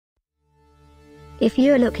If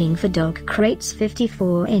you're looking for dog crates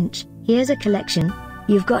 54-inch, here's a collection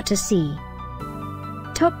you've got to see.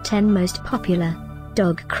 Top 10 Most Popular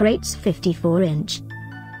Dog Crates 54-inch.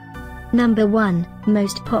 Number 1,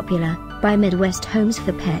 Most Popular, by Midwest Homes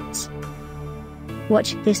for Pets.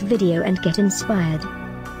 Watch this video and get inspired.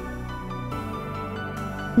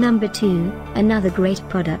 Number 2, another great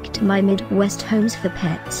product by Midwest Homes for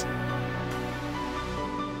Pets.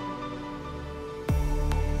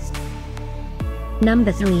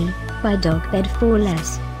 Number 3, by Dog Bed for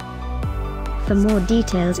Less. For more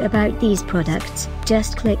details about these products,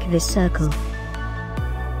 just click this circle.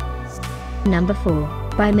 Number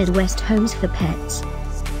 4, by Midwest Homes for Pets.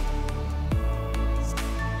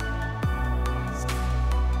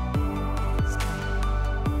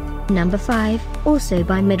 Number 5, also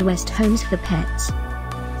by Midwest Homes for Pets.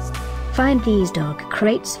 Find these dog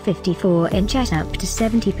crates 54-inch at up to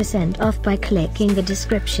 70% off by clicking the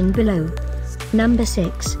description below. Number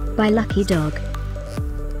 6, by Lucky Dog.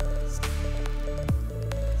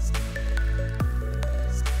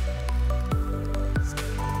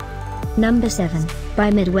 Number 7, by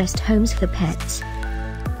Midwest Homes for Pets.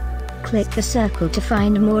 Click the circle to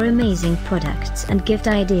find more amazing products and gift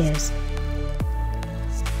ideas.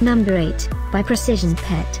 Number 8, by Precision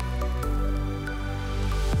Pet.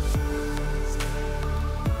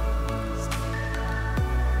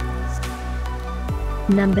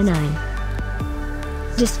 Number 9.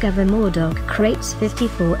 Discover more dog crates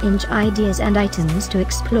 54-inch ideas and items to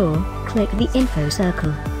explore, click the info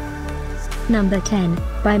circle. Number 10,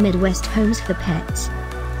 by Midwest Homes for Pets.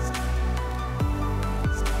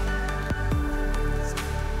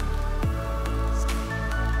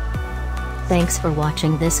 Thanks for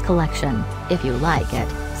watching this collection. If you like it,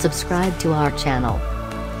 subscribe to our channel.